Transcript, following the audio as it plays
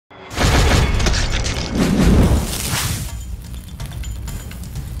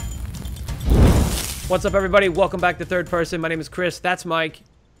What's up, everybody? Welcome back to Third Person. My name is Chris. That's Mike.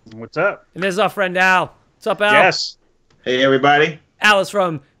 What's up? And this is our friend Al. What's up, Al? Yes. Hey, everybody. Al is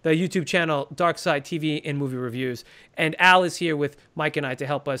from the YouTube channel Darkside TV and Movie Reviews. And Al is here with Mike and I to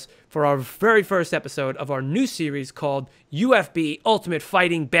help us for our very first episode of our new series called UFB Ultimate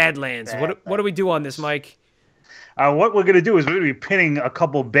Fighting Badlands. What do we do on this, Mike? What we're going to do is we're going to be pinning a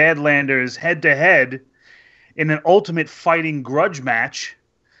couple Badlanders head-to-head in an ultimate fighting grudge match.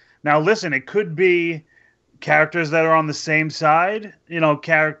 Now, listen, it could be characters that are on the same side, you know,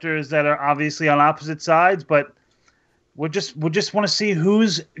 characters that are obviously on opposite sides, but we just want to see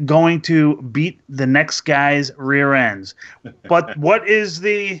who's going to beat the next guy's rear ends. But what is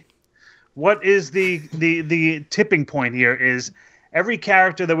the tipping point here is every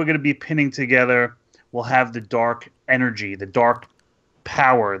character that we're going to be pinning together will have the dark energy, the dark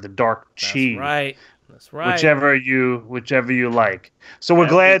power, the dark chi. That's right. That's right. Whichever you like. So we're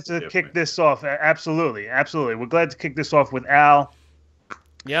glad to kick this off. Absolutely. We're glad to kick this off with Al.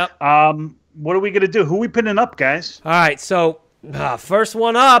 Yep. What are we gonna do? Who are we pinning up, guys? All right. So first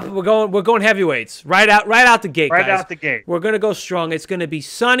one up, we're going heavyweights. Right out the gate, guys. Right out the gate. We're gonna go strong. It's gonna be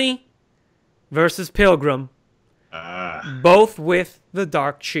Sonny versus Pilgrim. Both with the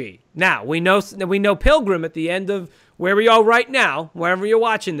dark chi. Now we know Pilgrim at the end of where we are right now, wherever you're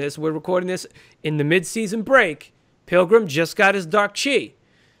watching this, we're recording this in the mid-season break. Pilgrim just got his dark chi.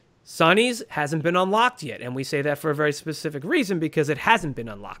 Sonny's hasn't been unlocked yet, and we say that for a very specific reason because it hasn't been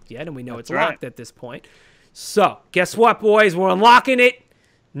unlocked yet, and we know it's locked at this point. So guess what, boys? We're unlocking it.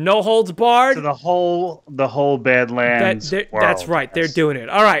 No holds barred. So the whole Badlands world. That's right. They're doing it.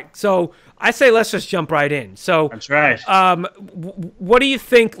 All right. So I say let's just jump right in. So that's right. What do you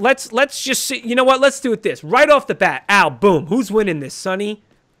think? Let's just see. You know what? Let's do it this right off the bat. Al, boom. Who's winning this, Sonny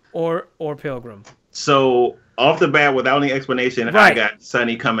or Pilgrim? So off the bat, without any explanation, right. I got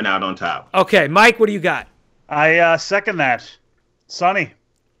Sonny coming out on top. Okay, Mike, what do you got? I second that. Sonny.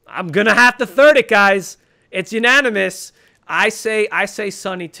 I'm gonna have to third it, guys. It's unanimous. I say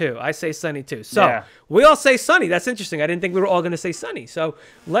Sonny too. So yeah. We all say Sonny. That's interesting. I didn't think we were all going to say Sonny. So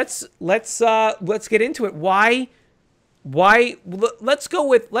let's get into it. Why? Let's go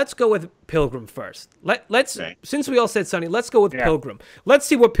with Pilgrim first. Since we all said Sonny, let's go with Pilgrim. Let's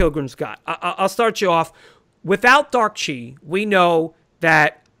see what Pilgrim's got. I'll start you off. Without dark chi, we know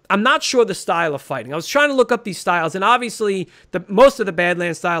that I'm not sure the style of fighting. I was trying to look up these styles, and obviously most of the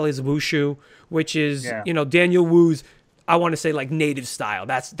Badlands style is Wushu, which is Daniel Wu's. I want to say like native style.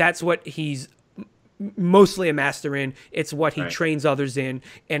 That's what he's mostly a master in. It's what he trains others in,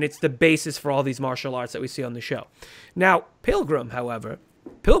 and it's the basis for all these martial arts that we see on the show. Now, Pilgrim, however,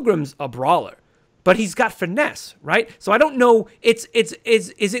 Pilgrim's a brawler, but he's got finesse, right? So I don't know. Is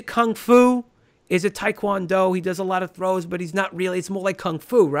it kung fu? Is it taekwondo? He does a lot of throws, but he's not really. It's more like kung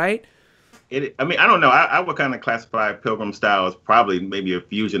fu, right? I don't know. I would kind of classify Pilgrim style as probably maybe a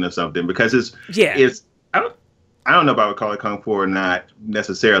fusion of something because I don't know if I would call it kung fu or not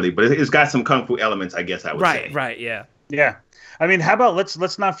necessarily, but it's got some kung fu elements, I guess I would say. Right, yeah. Yeah. I mean, how about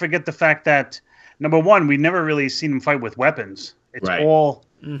let's not forget the fact that number one, we never really seen him fight with weapons. It's all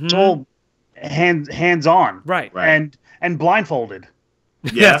hands on. Right. And blindfolded.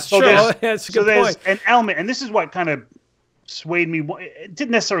 Yeah. That's true. That's a good point. An element, and this is what kind of swayed me. It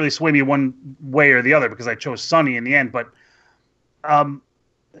didn't necessarily sway me one way or the other because I chose Sonny in the end, but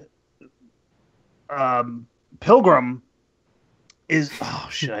Pilgrim is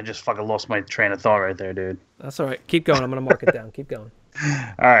I just fucking lost my train of thought right there, dude. That's all right. Keep going. I'm gonna mark it down. Keep going.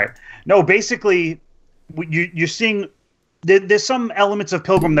 All right. No, basically, you're seeing there's some elements of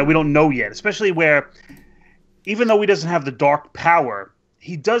Pilgrim that we don't know yet, especially where even though he doesn't have the dark power,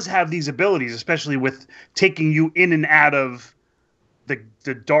 he does have these abilities, especially with taking you in and out of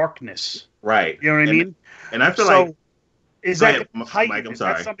the darkness. Right. You know what I mean? And I feel like. Is that Mike, I'm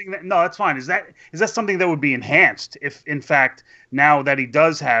sorry. That something that no, that's fine. Is that something that would be enhanced if, in fact, now that he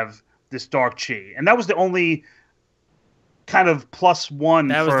does have this dark chi, and that was the only kind of plus one.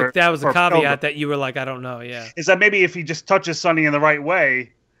 That was the caveat Pilgrim. That you were like, I don't know. Yeah, is that maybe if he just touches Sonny in the right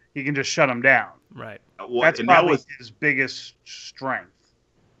way, he can just shut him down. Right. That's probably his biggest strength.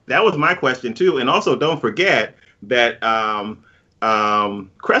 That was my question too, and also don't forget that.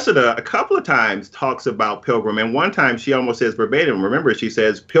 Cressida a couple of times talks about Pilgrim, and one time she almost says verbatim. Remember, she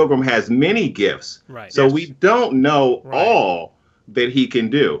says Pilgrim has many gifts, right? So we don't know all that he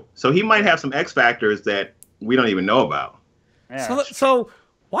can do. So he might have some X factors that we don't even know about. Yeah, so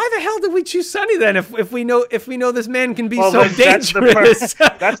why the hell did we choose Sonny then? If we know this man can be so dangerous,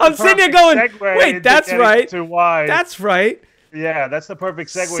 I'm sitting there going, wait, that's right. That's right. Yeah, that's the perfect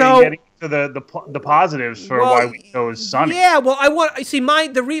segue in getting to the positives for why we chose Sonny. Yeah, well,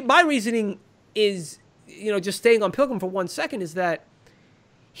 my reasoning is, you know, just staying on Pilgrim for 1 second, is that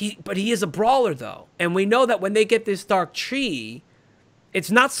he is a brawler though. And we know that when they get this dark chi,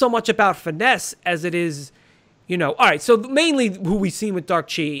 it's not so much about finesse as it is, you know, all right, so mainly who we've seen with dark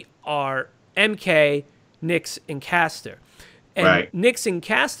chi are MK, Nyx, and Caster. And Nyx and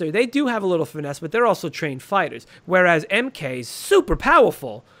Caster, they do have a little finesse, but they're also trained fighters. Whereas MK is super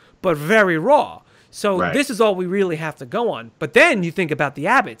powerful, but very raw. So this is all we really have to go on. But then you think about the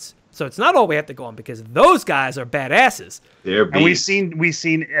Abbots. So it's not all we have to go on, because those guys are badasses. And we've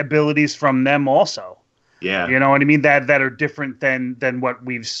seen abilities from them also. Yeah, you know what I mean, that are different than what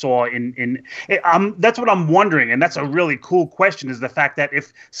we've saw in. That's what I'm wondering, and that's a really cool question. Is the fact that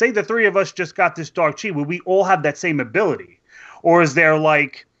if, say, the three of us just got this dark chi, would we all have that same ability? Or is there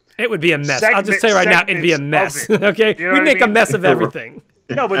like... It would be a mess. I'll just say right now, it'd be a mess. Okay? You know We'd make a mess of everything.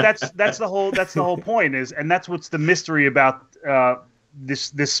 No, but that's the whole point, is, and that's what's the mystery about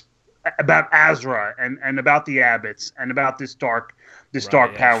this about Azra and about the Abbots and about this dark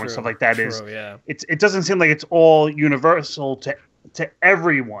power and stuff like that. It doesn't seem like it's all universal to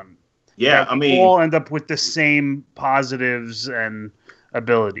everyone. Yeah, I mean, all end up with the same positives and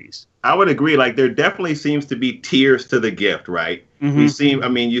abilities. I would agree. Like, there definitely seems to be tiers to the gift, right? You seem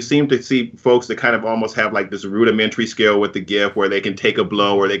to see folks that kind of almost have like this rudimentary skill with the gift, where they can take a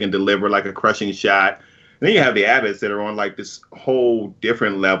blow or they can deliver like a crushing shot. And then you have the Abbots that are on like this whole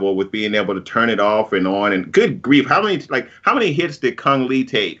different level with being able to turn it off and on. And good grief, how many hits did Kung Lee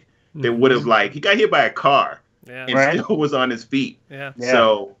take that would have, like, he got hit by a car and still was on his feet?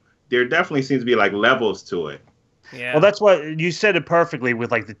 So there definitely seems to be like levels to it. Yeah. Well, that's what you said it perfectly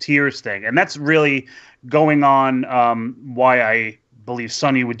with like the tiers thing, and that's really going on why I believe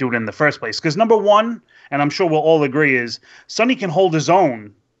Sonny would do it in the first place. Because number one, and I'm sure we'll all agree, is Sonny can hold his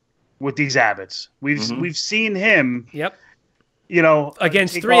own with these Abbots. We've seen him. Yep. You know,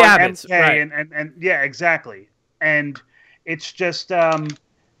 against three Abbots, MK and yeah, exactly. And it's just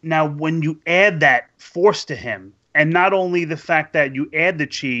now when you add that force to him, and not only the fact that you add the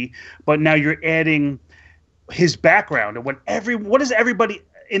chi, but now you're adding his background and what is everybody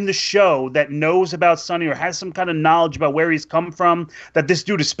in the show that knows about Sonny or has some kind of knowledge about where he's come from, that this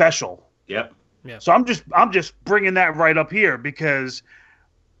dude is special. Yep. Yeah. So I'm just bringing that right up here, because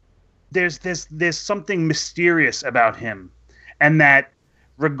there's something mysterious about him, and that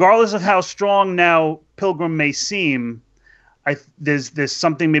regardless of how strong now Pilgrim may seem, there's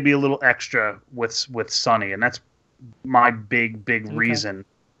something maybe a little extra with Sonny, and that's my big reason.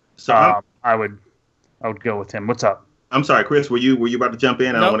 So I would go with him. What's up? I'm sorry, Chris. Were you about to jump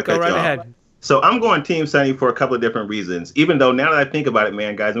in? I don't want to cut you off. Ahead. So I'm going Team Sonny for a couple of different reasons. Even though now that I think about it,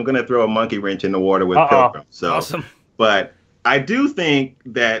 man, guys, I'm going to throw a monkey wrench in the water with Pilgrim. So, awesome. But I do think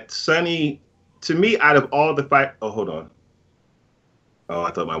that Sonny, to me, out of all the fight. Oh, hold on. Oh,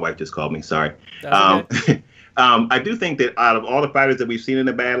 I thought my wife just called me. Sorry. Okay. I do think that out of all the fighters that we've seen in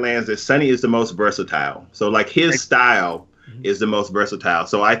the Badlands, that Sonny is the most versatile. So like his style is the most versatile.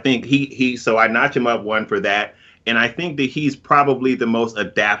 So I think so I notch him up one for that. And I think that he's probably the most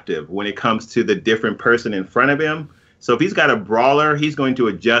adaptive when it comes to the different person in front of him. So if he's got a brawler, he's going to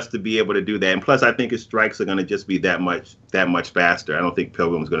adjust to be able to do that. And plus, I think his strikes are going to just be that much faster. I don't think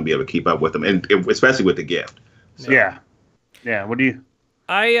Pilgrim's going to be able to keep up with him, and especially with the gift. So. Yeah. What do you?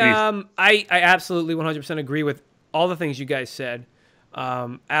 I absolutely 100% agree with all the things you guys said.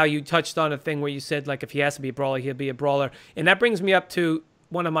 Al, you touched on a thing where you said, like, if he has to be a brawler, he'll be a brawler. And that brings me up to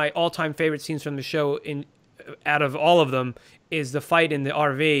one of my all-time favorite scenes from the show, out of all of them, is the fight in the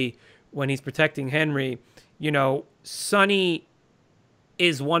RV when he's protecting Henry. You know, Sonny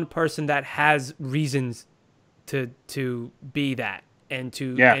is one person that has reasons to be that, and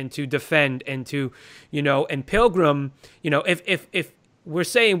to defend, and to, you know, and Pilgrim, you know, if we're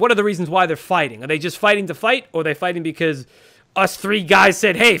saying, what are the reasons why they're fighting? Are they just fighting to fight, or are they fighting because us three guys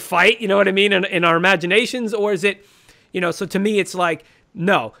said, hey, fight, you know what I mean, in our imaginations? Or is it, you know, so to me, it's like,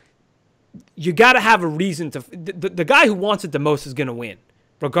 no, you got to have a reason to, the guy who wants it the most is going to win,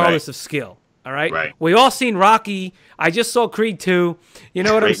 regardless of skill. All right? Right. We all seen Rocky. I just saw Creed 2. You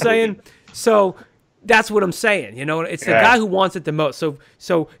know what I'm saying? So that's what I'm saying. You know, it's the guy who wants it the most.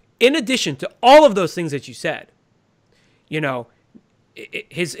 So in addition to all of those things that you said, you know,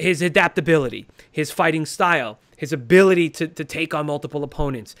 his adaptability, his fighting style, his ability to take on multiple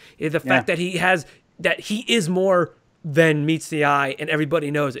opponents, the fact that he is more than meets the eye and everybody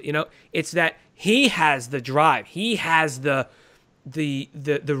knows it. You know, it's that he has the drive. He has the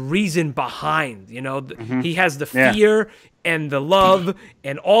reason behind, you know, he has the fear and the love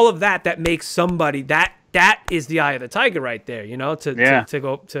and all of that makes somebody, that is the eye of the tiger right there, you know, to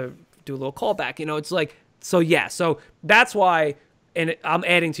go to do a little callback, you know. It's like, so that's why and I'm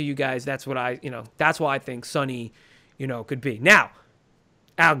adding to you guys. That's what that's why I think Sonny, could be. Now,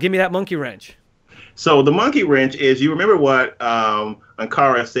 Al, give me that monkey wrench. So the monkey wrench is, you remember what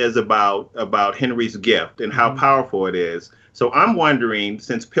Ankara says about Henry's gift and how powerful it is. So I'm wondering,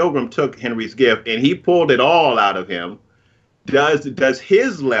 since Pilgrim took Henry's gift and he pulled it all out of him, does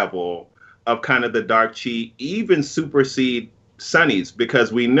his level of kind of the dark chi even supersede Sonny's?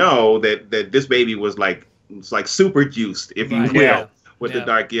 Because we know that this baby was like super juiced, if you will, with the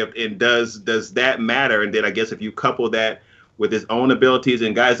dark gift. And does that matter? And then I guess if you couple that with his own abilities,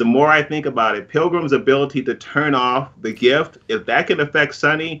 and guys, the more I think about it, Pilgrim's ability to turn off the gift, if that can affect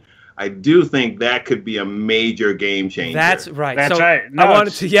Sonny, I do think that could be a major game changer. That's right. That's right. No,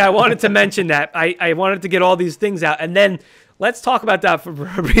 I wanted to mention that. I wanted to get all these things out, and then let's talk about that for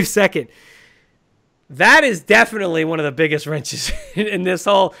a brief second. That is definitely one of the biggest wrenches in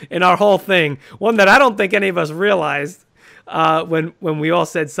our whole thing. One that I don't think any of us realized when we all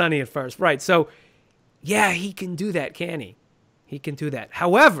said Sonny at first. Right. So, yeah, he can do that, can he? He can do that.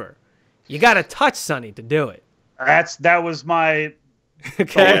 However, you got to touch Sonny to do it. That was my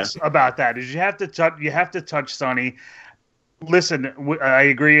thoughts about that. Is you have to touch Sonny. Listen, I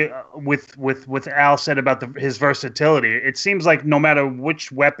agree with Al said about his versatility. It seems like no matter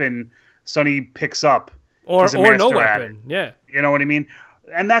which weapon Sonny picks up, or no weapon, you know what I mean.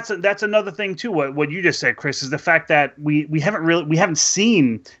 And that's another thing too. What you just said, Chris, is the fact that we haven't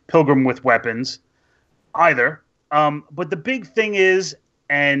seen Pilgrim with weapons either. But the big thing is,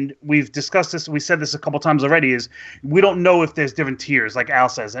 and we've discussed this, we said this a couple times already, is we don't know if there's different tiers, like Al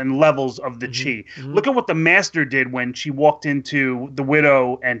says, and levels of the chi. Look at what the Master did when she walked into the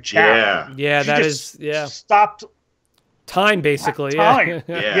Widow and Chow. Yeah, stopped time, basically. Time.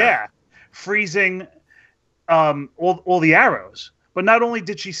 Yeah. Freezing all the arrows. But not only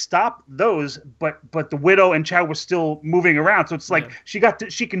did she stop those, but the Widow and Chow were still moving around. So it's like she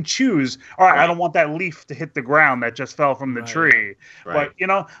can choose. All right, I don't want that leaf to hit the ground that just fell from the tree. Right.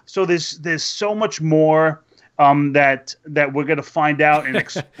 But so there's so much more that we're gonna find out and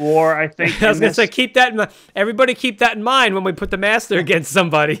explore. I think. I was gonna say, everybody keep that in mind when we put the Master against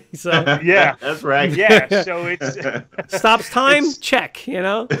somebody. So yeah, that's right. Yeah, so it's stops time. Check.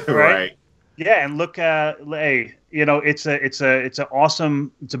 Right. Yeah, and look, it's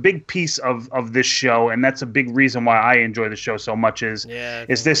a big piece of this show, and that's a big reason why I enjoy the show so much. Is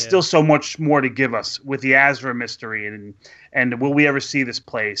there's still so much more to give us with the Azra mystery, and will we ever see this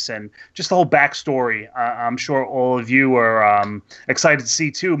place, and just the whole backstory. I'm sure all of you are excited to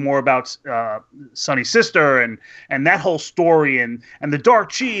see too more about Sonny's sister and that whole story and the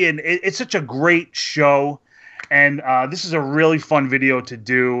dark chi, and it's such a great show. And this is a really fun video to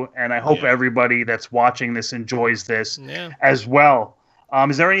do, and I hope everybody that's watching this enjoys this as well.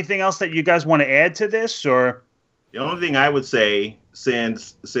 Is there anything else that you guys want to add to this, or? The only thing I would say,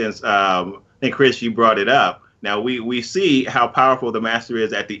 since I think Chris, you brought it up. Now we see how powerful the Master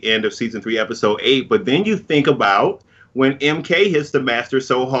is at the end of season 3, episode 8, but then you think about when MK hits the Master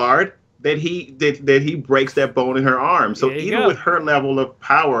so hard that he breaks that bone in her arm. So even with her level of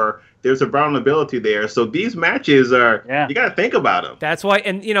power, there's a vulnerability there. So these matches are, you got to think about them. That's why,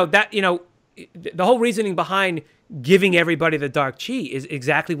 and the whole reasoning behind giving everybody the dark chi is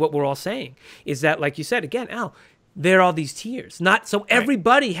exactly what we're all saying. Is that, like you said, again, Al, there are these tiers.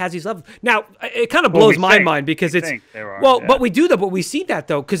 Everybody has these levels. Now, it kind of blows my mind because but we do that, but we see that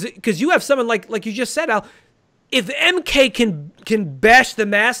though, because you have someone like you just said, Al, if MK can bash the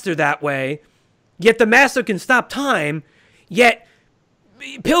Master that way, yet the Master can stop time, yet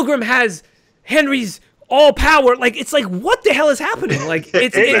Pilgrim has Henry's all power. Like, it's like, what the hell is happening? Like,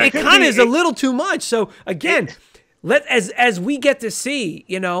 it kind of is a little too much. So again, as we get to see,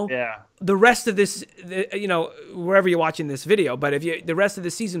 the rest of this, wherever you're watching this video, but if the rest of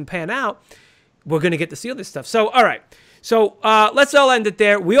the season pan out, we're gonna get to see all this stuff. So all right, so let's all end it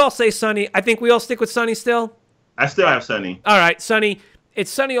there. We all say Sonny. I think we all stick with Sonny still. I still have Sonny. All right, Sonny. It's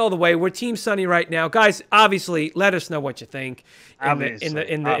Sonny all the way. We're Team Sonny right now, guys. Obviously, let us know what you think in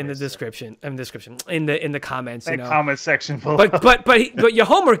the description. In the comments. Comment section below. But your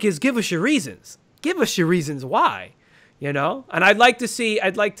homework is give us your reasons. Give us your reasons why. And I'd like to see.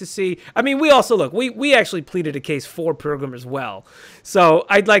 I mean, we also we actually pleaded a case for Pilgrim as well. So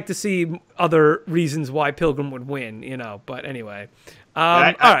I'd like to see other reasons why Pilgrim would win. But anyway,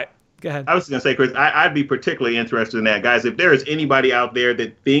 all right. Go ahead. I was going to say, Chris, I'd be particularly interested in that. Guys, if there is anybody out there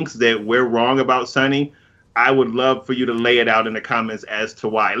that thinks that we're wrong about Sonny, I would love for you to lay it out in the comments as to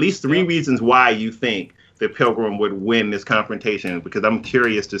why. At least 3 reasons why you think that Pilgrim would win this confrontation, because I'm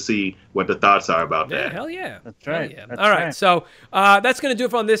curious to see what the thoughts are about that. Hell yeah. That's right. Yeah. That's All right. right. So that's going to do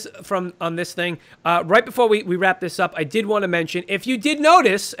it on this thing. Right before we wrap this up, I did want to mention, if you did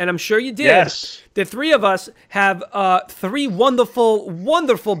notice, and I'm sure you did, yes, the three of us have 3 wonderful,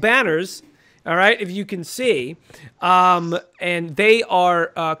 wonderful banners. All right, if you can see, and they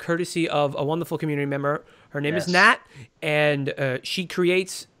are courtesy of a wonderful community member. Her name is Nat, and she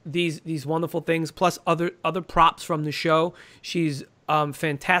creates these wonderful things, plus other props from the show. She's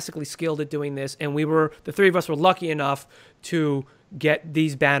fantastically skilled at doing this, and the three of us were lucky enough to get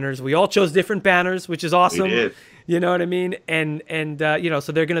these banners. We all chose different banners, which is awesome. We did. You know what I mean? And you know,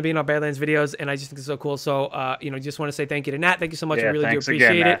 so they're going to be in our Badlands videos, and I just think it's so cool. So, you know, just want to say thank you to Nat. Thank you so much. I really do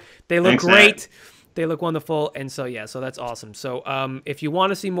appreciate it. They look great. Nat. They look wonderful. And so, yeah, so that's awesome. So if you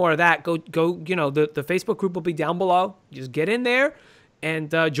want to see more of that, go, you know, the Facebook group will be down below. Just get in there and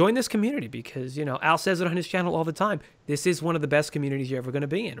join this community, because, you know, Al says it on his channel all the time. This is one of the best communities you're ever going to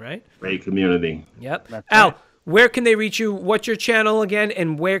be in, right? Great community. Yep. That's Al, right. Where can they reach you? What's your channel again?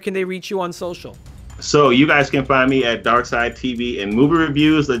 And where can they reach you on social? So you guys can find me at Darkside TV and Movie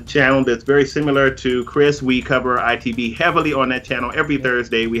Reviews, a channel that's very similar to Chris. We cover ITB heavily on that channel. Every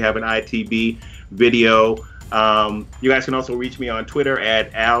Thursday we have an ITB video. You guys can also reach me on Twitter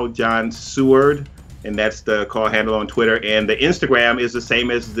at Seward, and that's the call handle on Twitter. And the Instagram is the same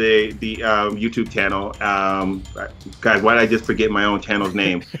as the YouTube channel. Guys, why did I just forget my own channel's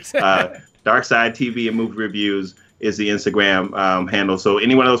name? Darkside TV and Movie Reviews is the Instagram handle. So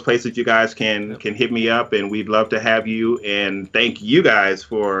any one of those places, you guys can hit me up, and we'd love to have you. And thank you guys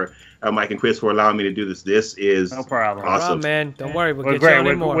for Mike and Chris for allowing me to do this. This is no problem. No Awesome. problem, man. Don't worry, we'll get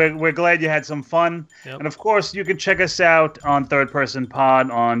you on more. We're glad you had some fun. Yep. And of course, you can check us out on Third Person Pod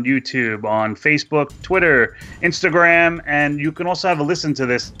on YouTube, on Facebook, Twitter, Instagram, and you can also have a listen to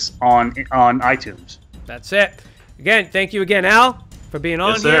this on iTunes. That's it. Again, thank you again, Al, for being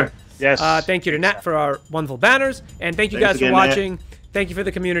on here. Sir. Yes. Thank you to Nat for our wonderful banners. And thank you guys for watching. Nat. Thank you for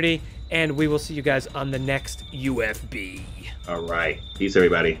the community. And we will see you guys on the next UFB. All right. Peace,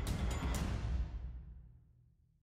 everybody.